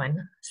it's doing.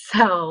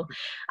 So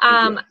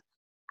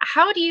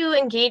how do you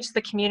engage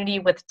the community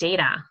with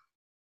data?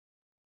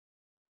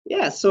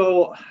 Yeah,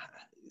 so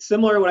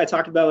similar to what I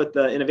talked about with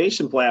the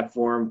innovation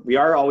platform, we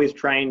are always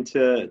trying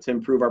to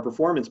improve our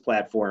performance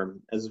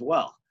platform as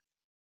well.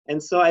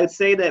 And so I'd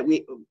say that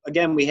we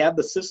have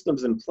the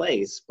systems in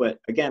place, but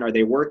again, are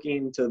they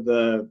working to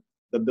the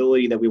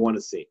ability that we want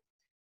to see?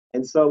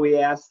 And so we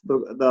asked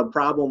the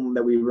problem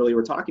that we really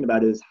were talking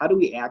about is, how do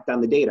we act on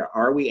the data?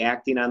 Are we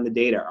acting on the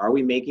data? Are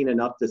we making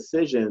enough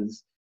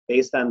decisions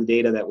based on the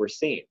data that we're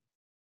seeing?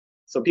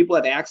 So people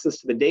have access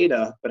to the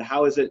data, but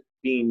how is it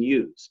being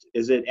used?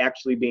 Is it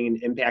actually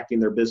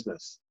impacting their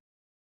business?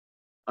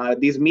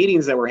 These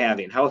meetings that we're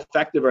having, how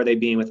effective are they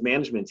being with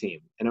management team?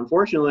 And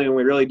unfortunately, when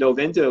we really dove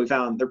into it, we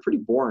found they're pretty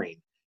boring.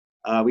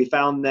 We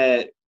found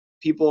that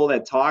people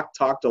that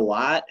talked a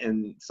lot,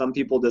 and some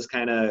people just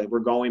kind of were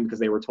going because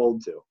they were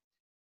told to.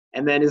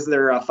 And then is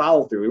there a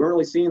follow through? We weren't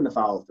really seeing the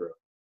follow through.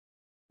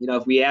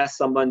 If we asked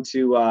someone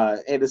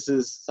to, hey, this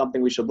is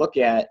something we should look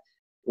at,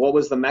 what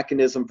was the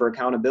mechanism for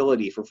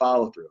accountability, for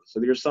follow through? So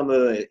there's some of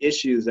the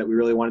issues that we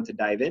really wanted to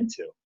dive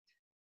into.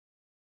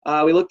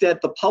 We looked at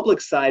the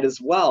public side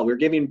as well. We were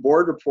giving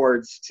board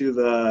reports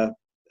to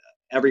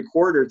every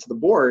quarter to the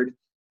board,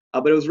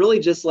 but it was really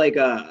just like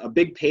a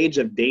big page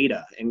of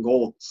data and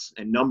goals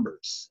and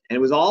numbers. And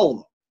it was all of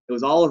them. It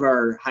was all of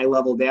our high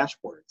level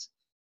dashboards.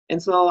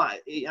 And so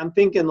I'm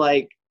thinking,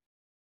 like,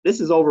 this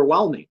is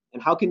overwhelming.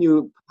 And how can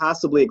you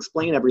possibly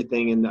explain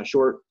everything in a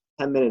short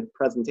 10-minute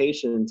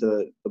presentation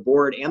to the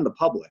board and the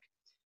public?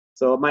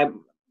 So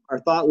our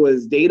thought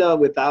was data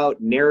without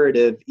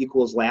narrative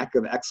equals lack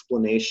of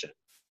explanation.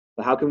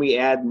 So how can we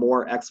add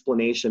more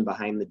explanation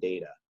behind the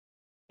data?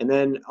 And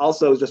then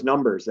also it was just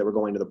numbers that were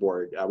going to the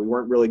board. We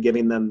weren't really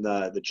giving them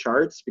the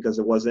charts because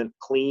it wasn't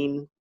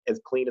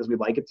as clean as we'd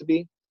like it to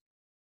be.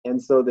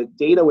 And so the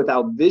data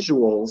without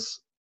visuals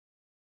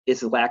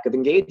is a lack of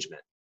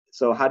engagement.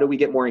 So how do we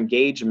get more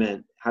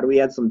engagement? How do we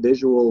add some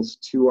visuals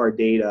to our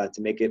data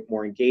to make it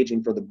more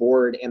engaging for the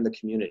board and the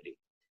community?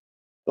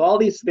 So all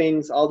these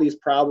things, all these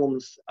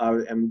problems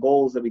and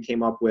goals that we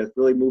came up with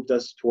really moved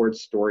us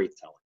towards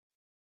storytelling.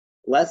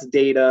 Less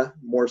data,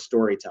 more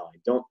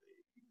storytelling.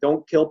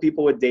 Don't kill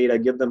people with data,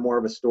 give them more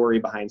of a story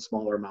behind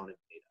smaller amount of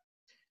data.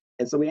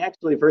 And so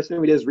first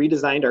thing we did is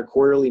redesigned our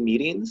quarterly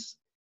meetings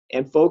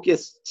and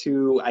focused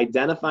to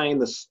identifying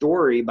the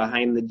story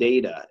behind the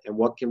data and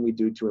what can we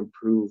do to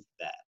improve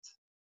that.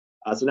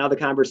 So now the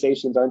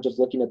conversations aren't just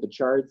looking at the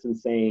charts and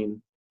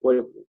saying,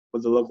 what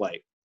does it look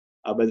like?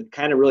 But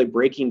kind of really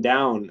breaking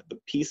down the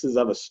pieces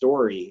of a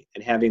story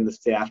and having the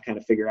staff kind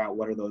of figure out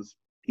what are those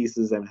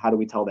pieces and how do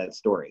we tell that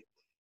story.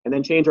 And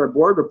then change our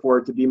board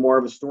report to be more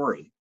of a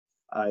story.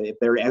 As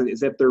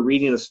if they're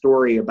reading a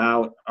story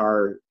about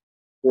our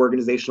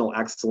organizational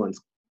excellence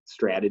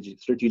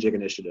strategic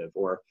initiative,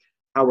 or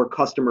how we're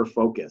customer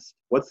focused.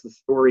 What's the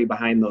story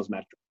behind those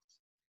metrics?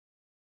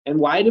 And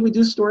why do we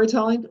do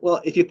storytelling? Well,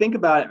 if you think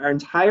about it, our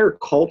entire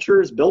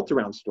culture is built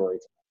around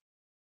storytelling.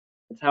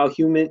 It's how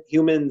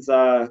humans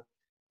are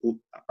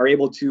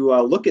able to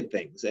look at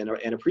things and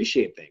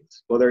appreciate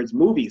things, whether it's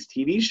movies,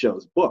 TV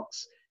shows,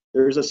 books.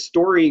 There's a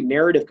story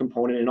narrative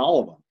component in all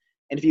of them.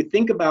 And if you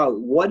think about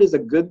what is a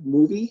good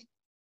movie,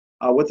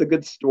 what's a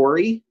good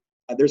story,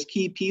 there's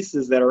key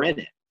pieces that are in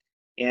it.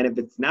 And if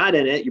it's not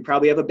in it, you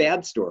probably have a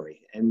bad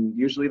story. And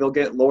usually they'll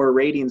get lower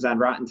ratings on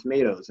Rotten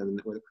Tomatoes and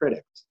with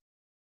critics.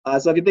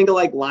 So if you think of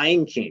like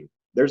Lion King,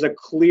 there's a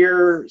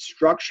clear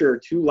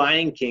structure to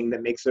Lion King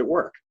that makes it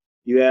work.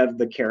 You have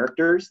the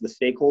characters, the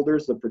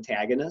stakeholders, the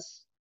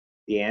protagonists,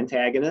 the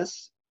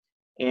antagonists,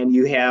 and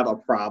you have a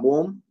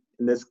problem.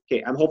 In this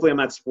case, hopefully I'm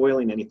not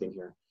spoiling anything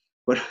here,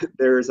 but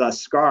there's a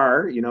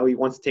Scar, he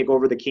wants to take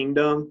over the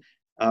kingdom.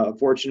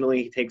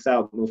 Fortunately, he takes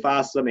out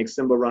Mufasa, makes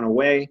Simba run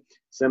away.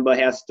 Simba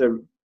has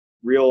to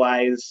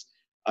realize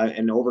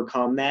and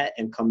overcome that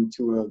and come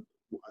to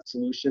a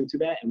solution to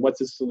that. And what's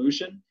his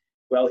solution?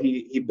 Well,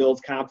 he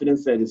builds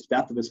confidence that his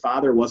death of his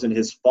father wasn't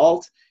his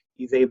fault.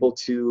 He's able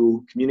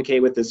to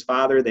communicate with his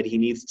father that he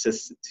needs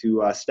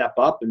to step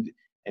up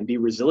and be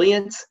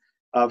resilient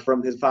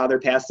from his father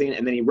passing.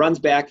 And then he runs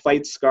back,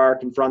 fights Scar,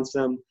 confronts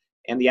him.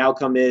 And the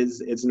outcome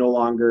is it's no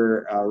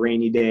longer a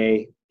rainy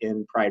day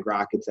in Pride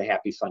Rock. It's a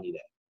happy, sunny day.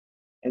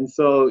 And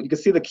so you can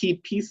see the key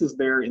pieces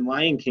there in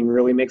Lion King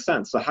really make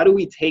sense. So how do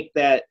we take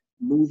that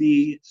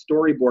movie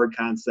storyboard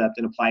concept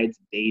and apply it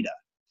to data?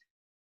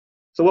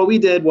 So what we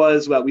did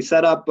was we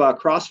set up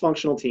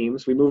cross-functional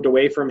teams. We moved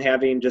away from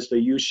having just a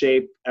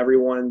U-shape,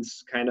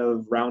 everyone's kind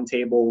of round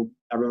table,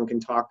 everyone can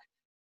talk,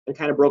 and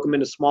kind of broke them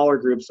into smaller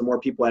groups so more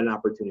people had an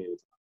opportunity to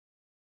talk.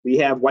 We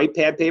have white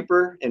pad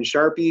paper and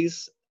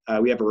Sharpies.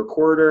 We have a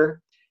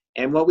recorder.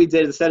 And what we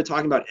did, instead of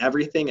talking about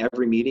everything,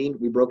 every meeting,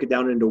 we broke it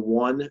down into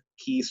one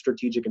key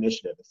strategic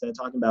initiative. Instead of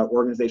talking about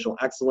organizational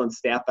excellence,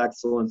 staff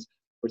excellence,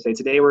 we're saying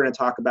today we're going to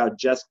talk about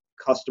just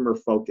customer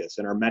focus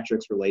and our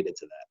metrics related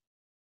to that.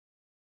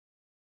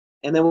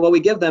 And then what we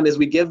give them is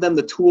we give them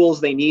the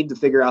tools they need to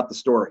figure out the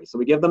story. So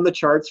we give them the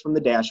charts from the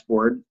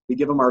dashboard. We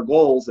give them our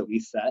goals that we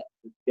set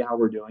to see how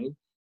we're doing.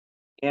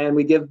 And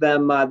we give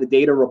them the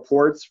data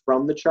reports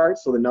from the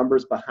charts, so the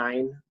numbers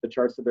behind the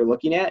charts that they're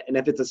looking at. And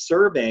if it's a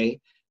survey,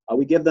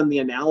 we give them the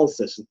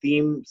analysis, the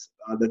themes,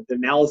 the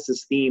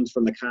analysis themes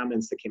from the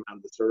comments that came out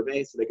of the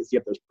survey, so they can see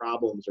if there's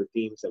problems or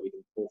themes that we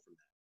can pull from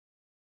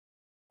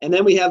that. And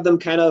then we have them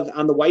kind of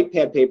on the white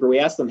pad paper, we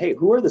ask them, hey,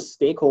 who are the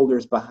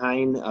stakeholders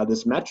behind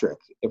this metric?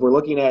 If we're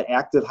looking at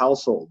active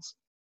households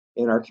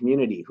in our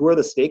community, who are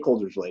the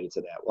stakeholders related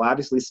to that? Well,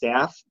 obviously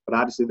staff, but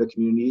obviously the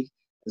community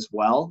as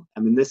well.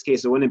 And in this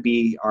case, it wouldn't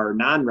be our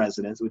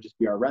non-residents, it would just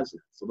be our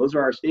residents. So those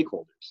are our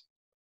stakeholders.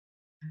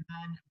 And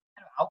then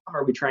what outcome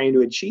are we trying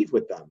to achieve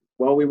with them?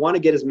 Well, we want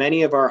to get as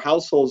many of our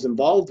households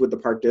involved with the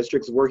park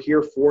districts. We're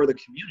here for the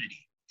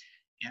community.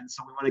 And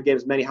so we want to get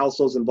as many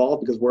households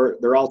involved because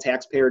they're all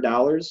taxpayer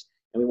dollars,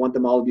 and we want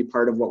them all to be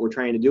part of what we're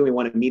trying to do. We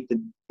want to meet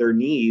their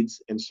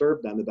needs and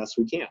serve them the best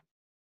we can.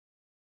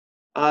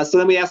 So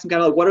then we ask them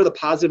kind of like, what are the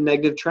positive,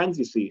 negative trends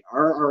you see?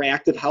 Are our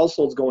active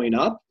households going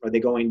up? Are they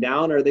going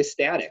down? Or are they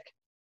static?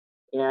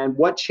 And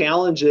what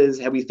challenges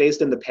have we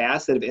faced in the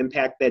past that have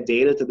impacted that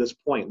data to this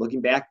point, looking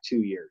back 2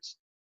 years?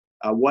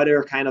 What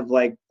are kind of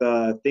like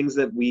the things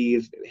that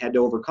we've had to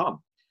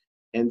overcome?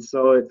 And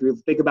so if you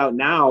think about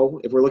now,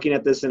 if we're looking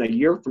at this in a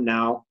year from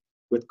now,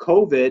 with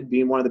COVID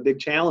being one of the big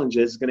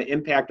challenges, it's going to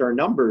impact our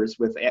numbers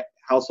with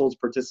households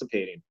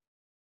participating.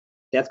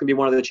 That's going to be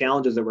one of the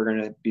challenges that we're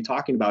going to be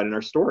talking about in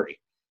our story.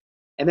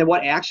 And then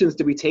what actions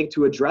do we take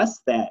to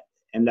address that?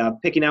 And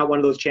picking out one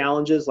of those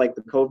challenges, like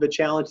the COVID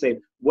challenge, saying,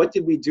 what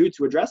did we do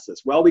to address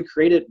this? Well, we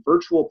created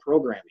virtual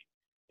programming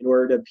in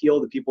order to appeal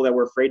to people that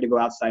were afraid to go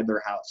outside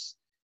their house.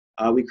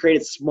 We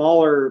created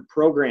smaller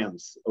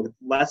programs with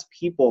less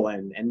people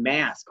and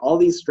masks. All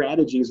these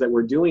strategies that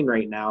we're doing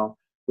right now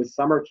with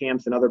summer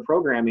camps and other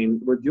programming,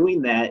 we're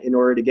doing that in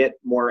order to get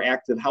more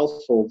active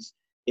households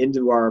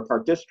into our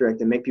park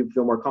district and make people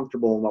feel more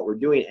comfortable in what we're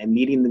doing and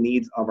meeting the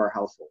needs of our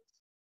households.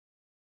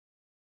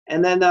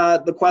 And then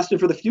the question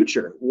for the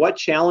future, what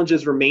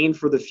challenges remain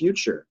for the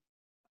future?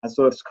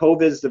 So if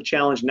COVID is the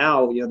challenge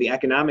now, the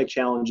economic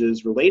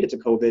challenges related to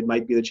COVID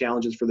might be the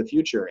challenges for the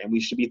future. And we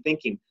should be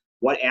thinking,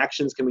 what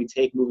actions can we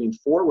take moving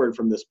forward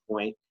from this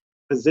point,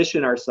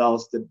 position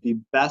ourselves to be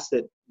best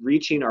at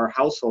reaching our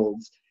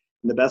households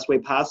in the best way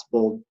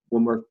possible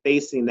when we're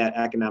facing that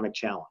economic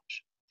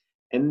challenge.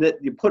 And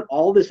that you put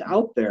all this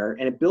out there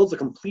and it builds a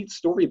complete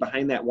story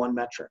behind that one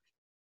metric.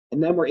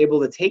 And then we're able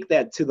to take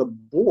that to the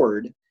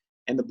board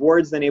And the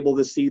board's then able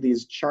to see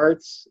these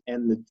charts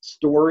and the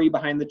story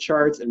behind the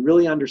charts and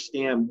really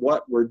understand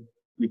what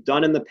we've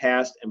done in the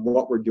past and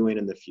what we're doing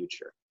in the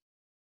future.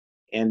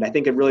 And I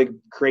think it really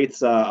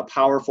creates a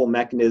powerful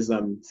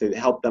mechanism to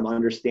help them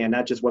understand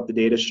not just what the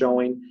data is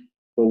showing,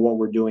 but what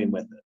we're doing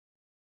with it.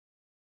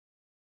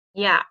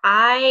 Yeah,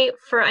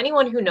 for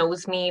anyone who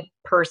knows me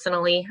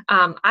personally,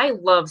 I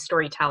love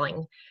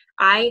storytelling.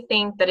 I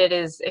think that it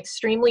is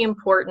extremely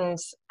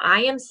important.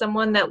 I am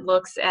someone that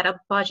looks at a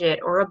budget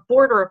or a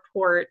board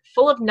report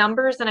full of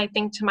numbers, and I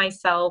think to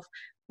myself,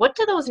 what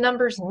do those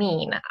numbers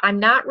mean? I'm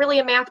not really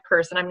a math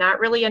person. I'm not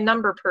really a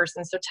number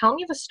person. So tell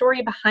me the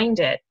story behind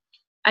it.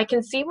 I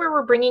can see where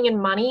we're bringing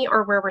in money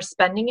or where we're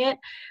spending it,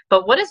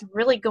 but what is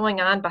really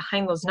going on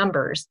behind those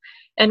numbers?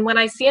 And when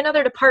I see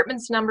another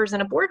department's numbers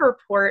in a board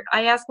report,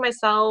 I ask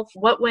myself,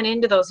 what went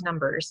into those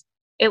numbers?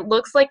 It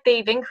looks like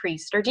they've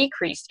increased or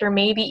decreased or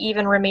maybe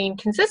even remained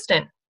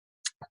consistent.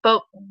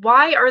 But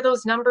why are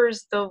those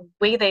numbers the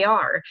way they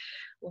are?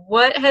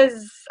 What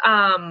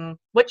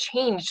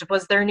changed?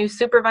 Was there a new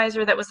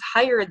supervisor that was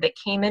hired that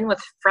came in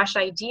with fresh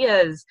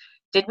ideas?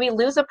 Did we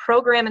lose a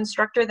program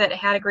instructor that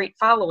had a great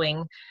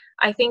following?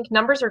 I think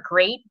numbers are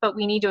great, but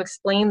we need to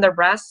explain the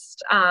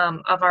rest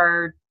of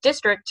our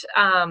district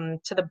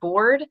to the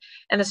board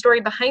and the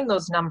story behind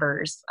those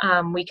numbers.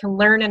 We can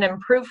learn and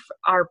improve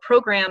our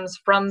programs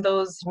from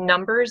those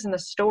numbers and the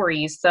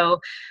stories.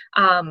 So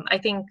I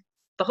think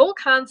the whole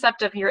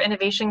concept of your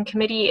innovation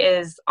committee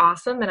is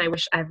awesome, and I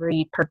wish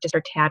every park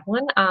district had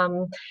one.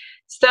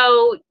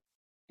 So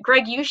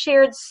Greg, you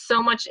shared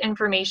so much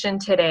information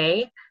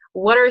today.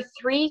 What are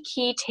 3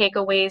 key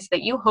takeaways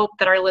that you hope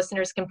that our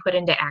listeners can put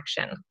into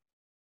action?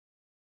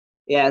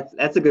 Yeah,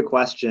 that's a good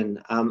question.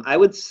 I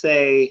would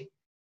say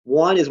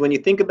one is when you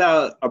think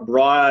about a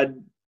broad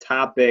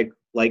topic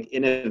like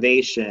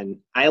innovation,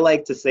 I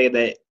like to say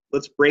that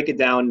let's break it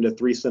down into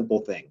 3 simple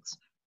things.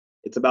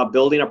 It's about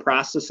building a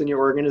process in your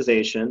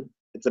organization.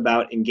 It's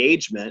about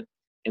engagement.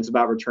 And it's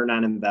about return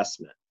on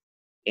investment.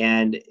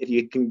 And if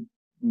you can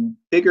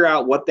figure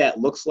out what that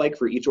looks like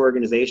for each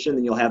organization,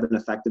 then you'll have an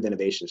effective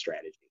innovation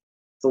strategy.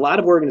 So a lot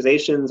of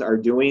organizations are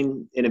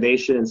doing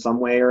innovation in some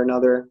way or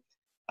another.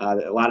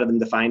 A lot of them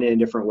define it in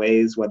different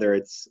ways, whether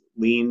it's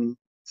Lean,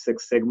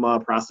 Six Sigma,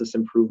 process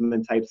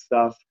improvement type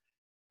stuff,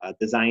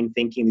 design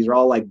thinking. These are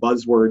all like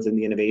buzzwords in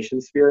the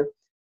innovation sphere.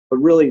 But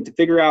really, to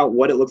figure out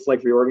what it looks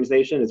like for your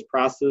organization is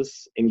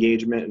process,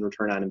 engagement, and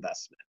return on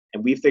investment.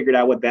 And we figured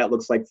out what that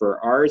looks like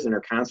for ours and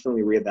are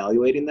constantly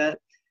reevaluating that.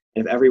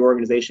 And if every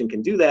organization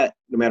can do that,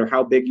 no matter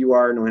how big you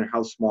are, no matter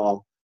how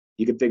small,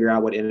 you can figure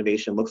out what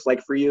innovation looks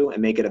like for you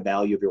and make it a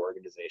value of your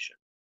organization.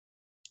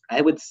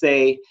 I would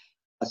say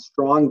a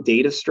strong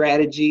data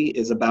strategy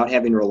is about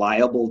having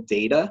reliable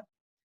data,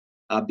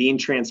 being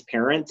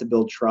transparent to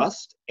build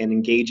trust, and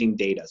engaging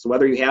data. So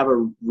whether you have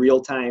a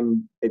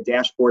real-time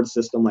dashboard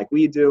system like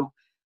we do,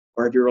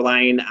 or if you're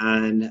relying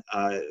on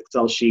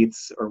Excel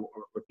sheets, or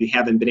if you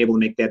haven't been able to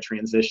make that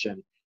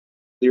transition,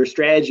 your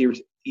strategy,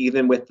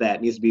 even with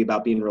that, needs to be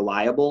about being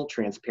reliable,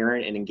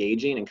 transparent, and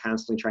engaging, and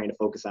constantly trying to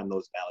focus on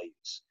those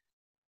values.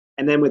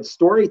 And then with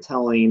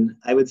storytelling,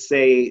 I would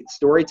say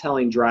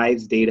storytelling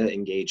drives data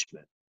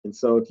engagement. And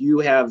so if you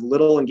have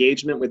little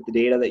engagement with the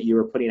data that you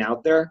are putting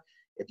out there,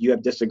 if you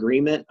have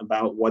disagreement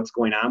about what's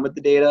going on with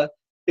the data,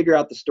 figure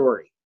out the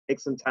story. Take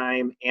some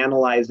time,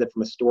 analyze it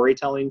from a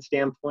storytelling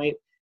standpoint,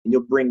 and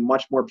you'll bring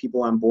much more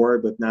people on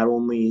board with not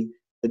only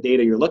the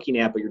data you're looking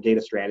at, but your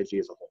data strategy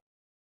as a whole.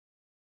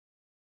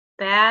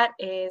 That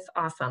is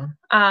awesome.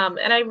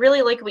 And I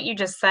really like what you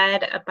just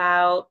said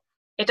about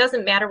it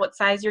doesn't matter what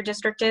size your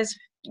district is,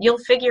 you'll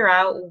figure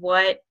out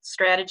what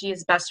strategy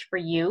is best for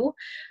you.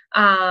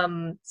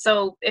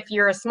 So if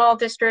you're a small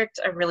district,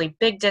 a really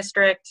big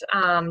district,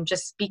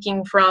 just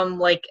speaking from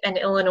like an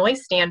Illinois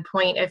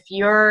standpoint, if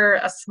you're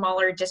a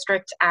smaller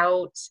district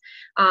out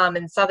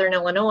in Southern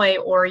Illinois,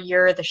 or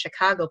you're the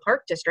Chicago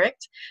Park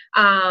District,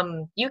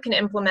 you can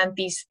implement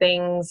these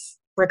things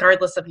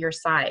regardless of your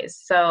size.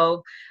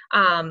 So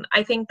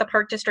I think the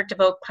Park District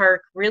of Oak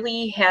Park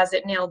really has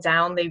it nailed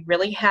down. They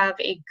really have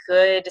a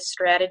good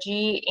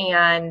strategy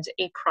and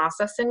a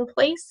process in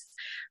place.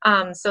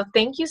 So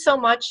thank you so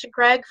much,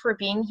 Greg, for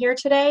being here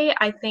today.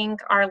 I think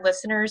our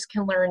listeners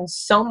can learn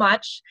so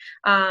much,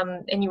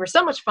 and you were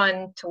so much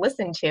fun to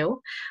listen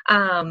to.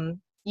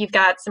 You've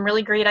got some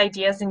really great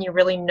ideas, and you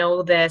really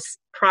know this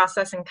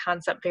process and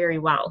concept very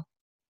well.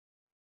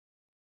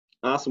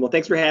 Awesome. Well,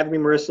 thanks for having me,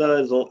 Marissa.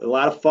 It was a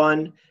lot of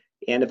fun.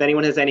 And if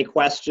anyone has any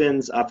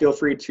questions, feel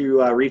free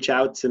to reach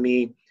out to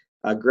me,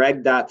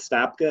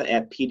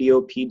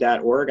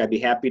 greg.stopka@pdop.org. I'd be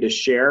happy to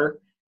share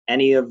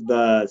any of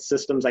the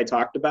systems I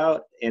talked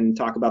about and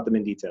talk about them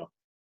in detail.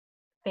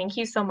 Thank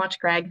you so much,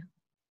 Greg.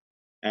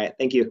 All right.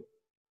 Thank you.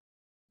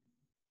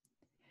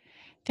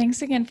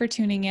 Thanks again for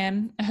tuning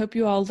in. I hope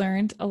you all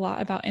learned a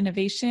lot about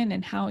innovation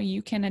and how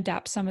you can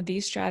adapt some of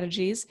these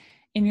strategies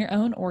in your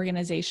own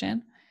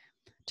organization.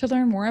 To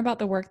learn more about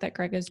the work that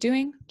Greg is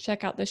doing,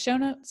 check out the show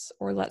notes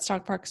or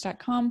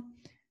letstalkparks.com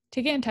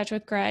to get in touch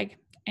with Greg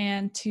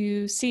and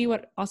to see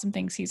what awesome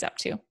things he's up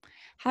to.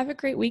 Have a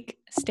great week.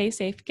 Stay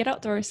safe, get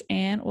outdoors,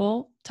 and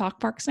we'll talk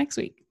parks next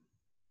week.